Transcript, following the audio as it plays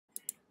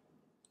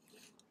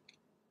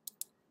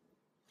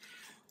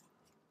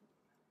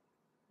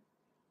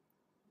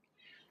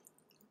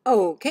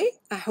Okay,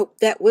 I hope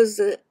that was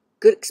a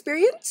good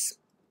experience.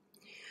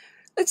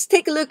 Let's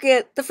take a look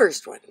at the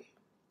first one.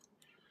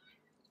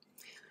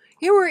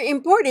 Here we're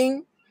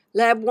importing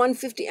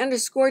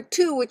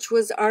Lab200 which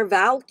was our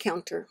vowel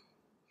counter.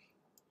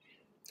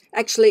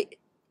 Actually,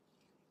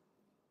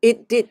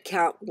 it did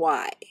count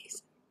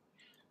Y's.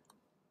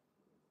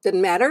 Doesn't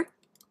matter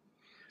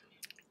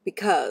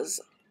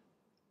because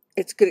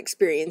it's a good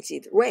experience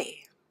either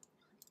way.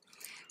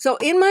 So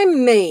in my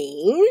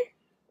main,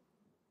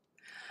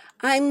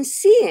 I'm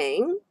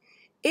seeing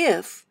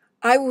if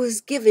I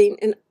was given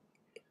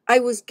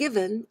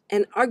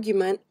an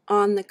argument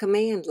on the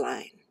command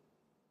line.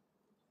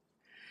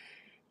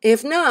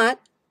 If not,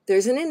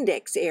 there's an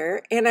index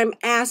error and I'm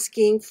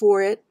asking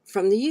for it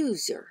from the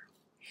user.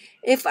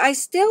 If I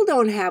still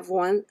don't have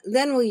one,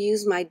 then we'll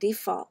use my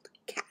default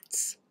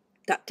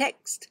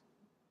cats.txt.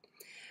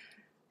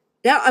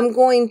 Now I'm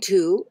going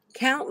to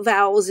count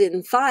vowels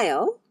in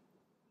file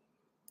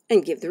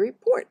and give the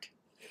report.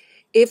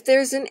 If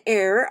there's an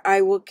error,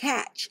 I will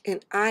catch an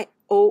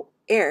IO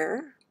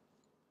error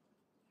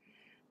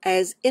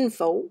as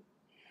info,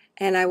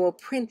 and I will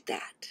print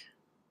that.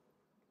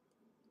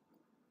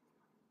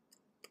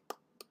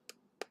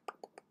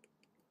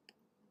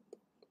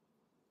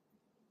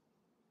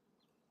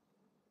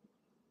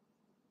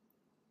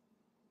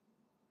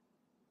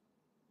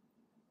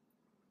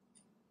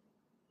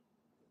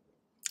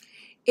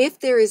 If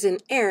there is an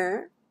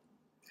error,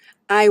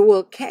 I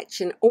will catch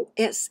an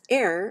OS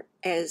error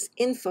as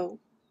info,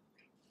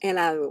 and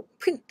I will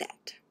print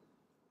that.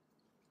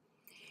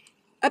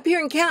 Up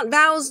here in Count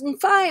Vowels in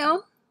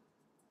File,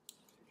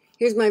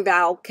 here's my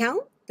vowel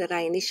count that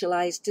I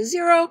initialized to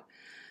 0.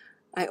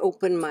 I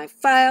open my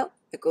file,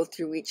 I go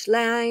through each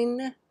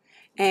line,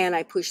 and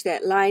I push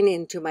that line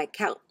into my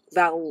Count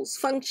Vowels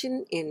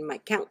function in my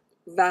Count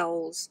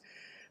Vowels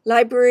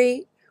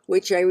library,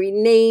 which I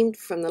renamed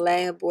from the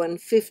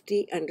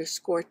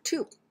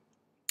Lab150_2.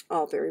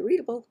 All very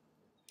readable.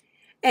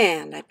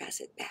 And I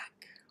pass it back.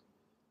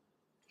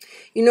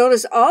 You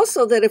notice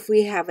also that if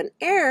we have an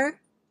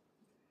error,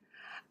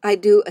 I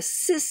do a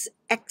sys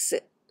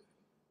exit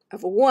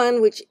of a 1,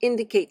 which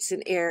indicates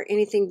an error.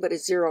 Anything but a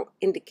 0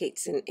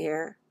 indicates an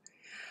error.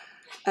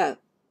 A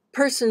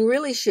person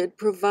really should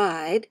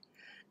provide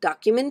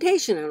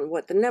documentation on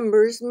what the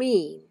numbers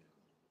mean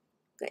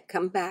that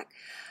come back.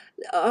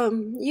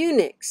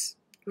 Unix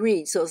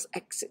reads those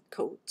exit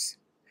codes.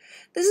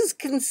 This is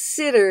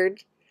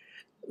considered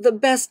the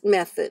best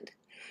method.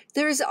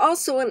 There is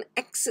also an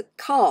exit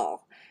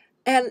call,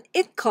 and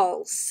it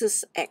calls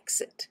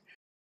sysexit.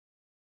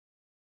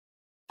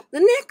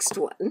 The next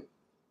one,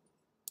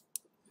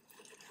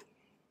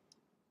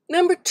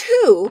 number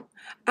 2,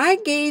 I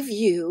gave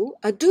you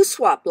a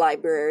do-swap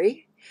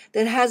library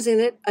that has in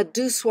it a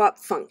do-swap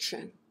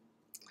function.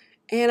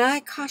 And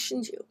I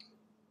cautioned you,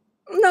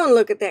 don't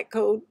look at that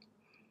code.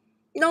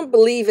 Don't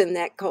believe in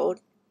that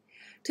code.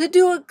 To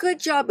do a good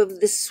job of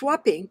this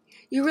swapping,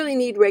 you really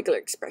need regular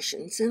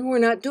expressions, and we're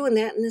not doing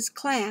that in this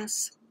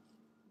class.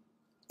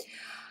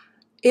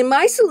 In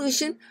my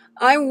solution,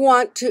 I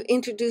want to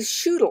introduce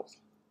shootle.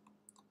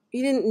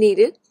 You didn't need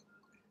it,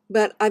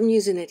 but I'm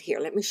using it here.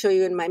 Let me show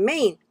you in my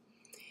main.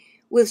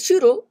 With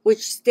shootle,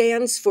 which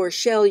stands for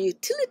shell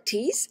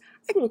utilities,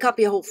 I can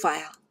copy a whole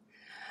file.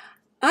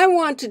 I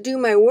want to do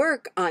my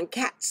work on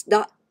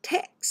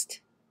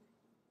cats.txt.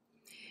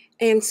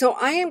 And so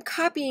I am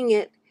copying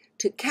it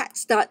to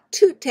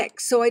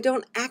cats.toText so I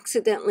don't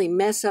accidentally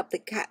mess up the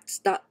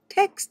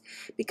cats.txt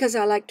because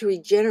I like to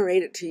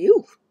regenerate it to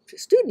you, to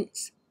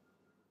students.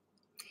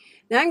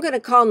 Now I'm going to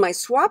call my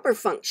swapper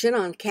function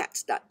on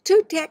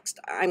cats.toText.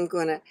 I'm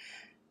going to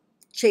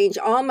change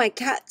all my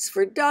cats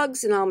for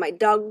dogs and all my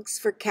dogs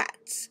for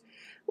cats.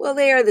 Well,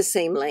 they are the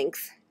same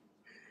length.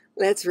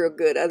 That's real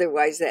good.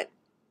 Otherwise, that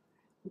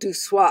do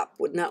swap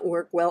would not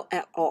work well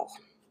at all.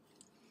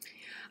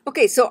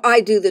 Okay, so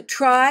I do the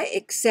try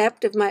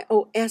except of my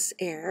OS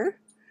error.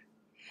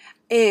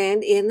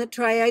 And in the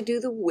try, I do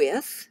the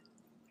with.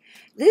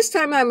 This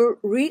time I'm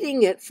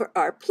reading it for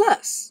R+.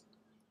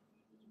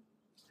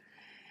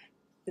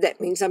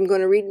 That means I'm going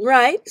to read and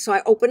write. So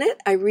I open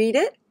it, I read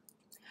it.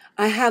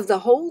 I have the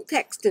whole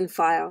text in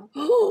file.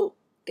 Oh,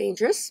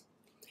 dangerous.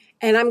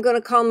 And I'm going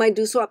to call my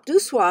do swap.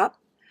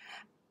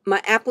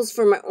 My apples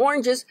for my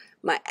oranges.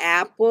 My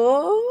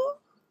apple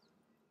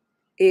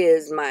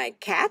is my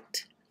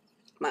cat.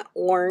 My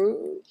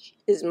orange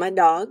is my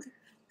dog.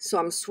 So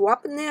I'm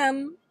swapping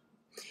them.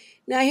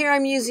 Now here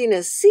I'm using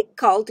a seek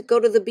call to go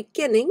to the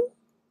beginning.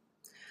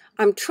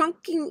 I'm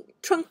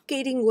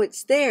truncating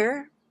what's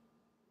there.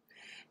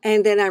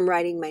 And then I'm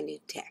writing my new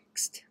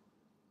text.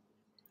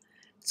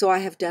 So I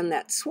have done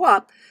that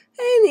swap.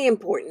 And the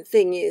important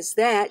thing is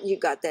that you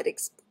got that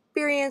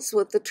experience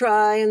with the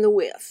try and the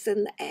with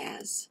and the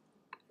as.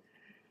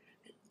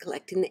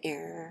 Collecting the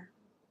error.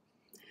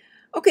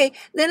 Okay,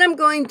 then I'm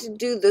going to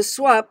do the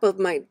swap of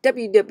my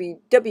www.txt,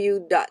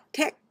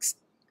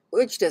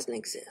 which doesn't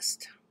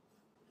exist.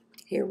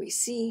 Here we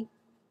see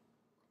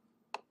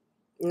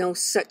no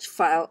such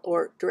file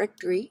or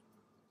directory.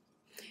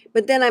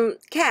 But then I'm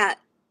cat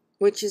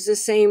which is the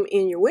same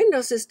in your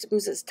Windows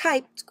systems as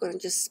type. It's going to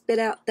just spit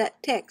out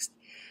that text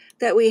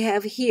that we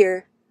have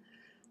here.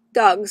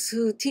 Dogs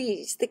who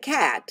tease the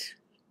cat.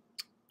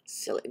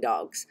 Silly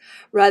dogs.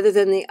 Rather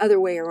than the other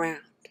way around.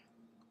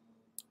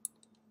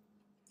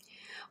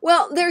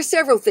 Well, there are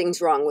several things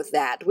wrong with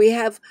that. We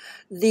have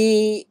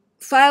the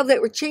file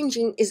that we're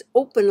changing is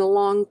open a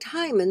long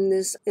time in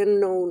this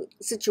unknown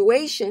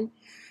situation.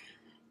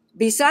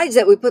 Besides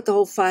that, we put the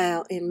whole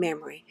file in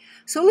memory.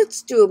 So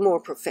let's do a more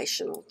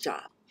professional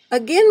job.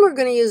 Again, we're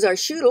going to use our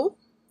Shootle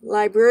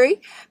library,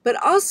 but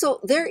also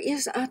there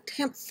is a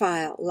temp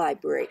file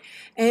library.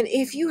 And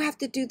if you have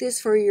to do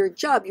this for your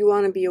job, you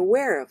want to be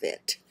aware of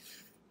it,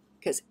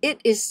 because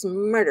it is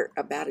smarter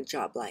about a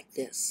job like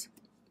this.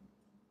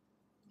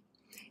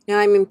 Now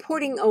I'm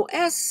importing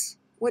OS.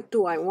 What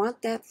do I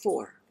want that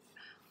for?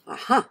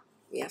 Aha,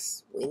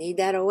 yes, we need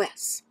that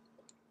OS.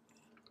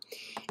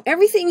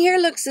 Everything here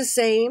looks the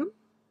same.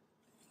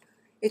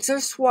 It's our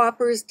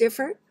swapper is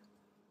different.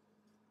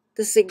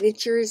 The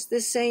signature is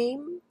the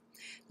same.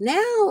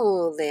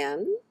 Now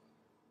then,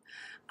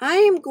 I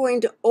am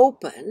going to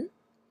open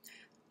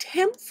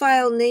temp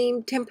file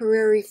name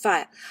temporary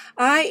file.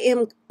 I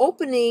am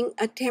opening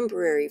a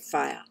temporary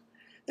file.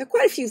 There are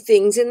quite a few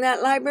things in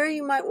that library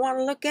you might want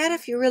to look at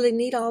if you really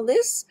need all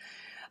this.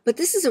 But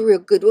this is a real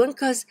good one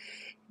because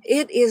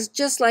it is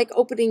just like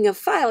opening a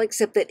file,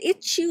 except that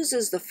it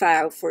chooses the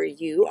file for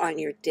you on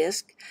your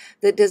disk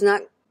that does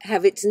not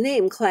have its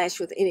name clash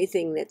with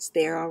anything that's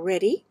there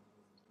already.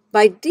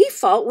 By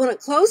default, when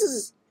it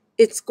closes,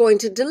 it's going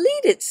to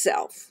delete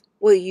itself.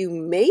 Well, you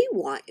may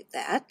want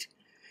that,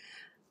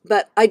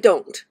 but I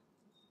don't.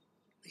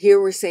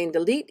 Here we're saying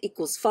delete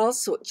equals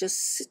false, so it just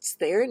sits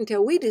there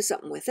until we do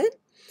something with it.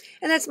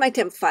 And that's my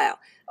temp file.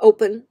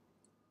 Open,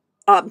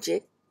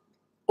 object,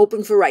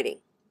 open for writing.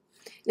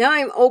 Now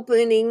I'm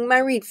opening my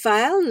read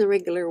file in the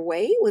regular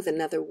way with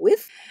another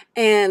with,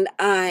 and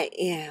I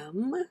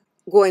am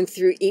going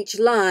through each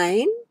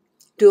line,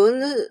 doing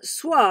the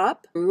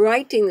swap,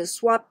 writing the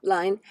swap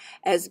line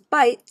as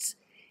bytes,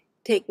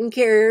 taking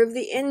care of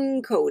the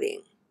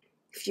encoding.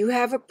 If you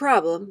have a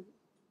problem,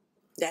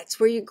 that's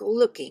where you go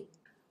looking.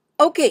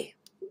 Okay,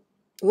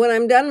 when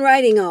I'm done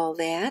writing all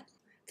that,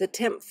 the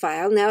temp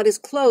file, now it is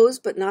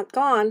closed but not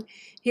gone.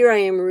 Here I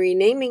am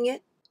renaming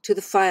it to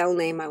the file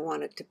name I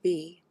want it to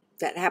be.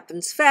 That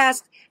happens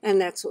fast, and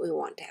that's what we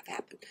want to have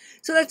happen.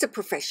 So that's a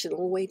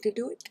professional way to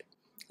do it.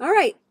 All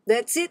right,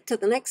 that's it. To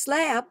the next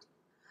lab.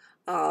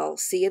 I'll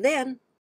see you then.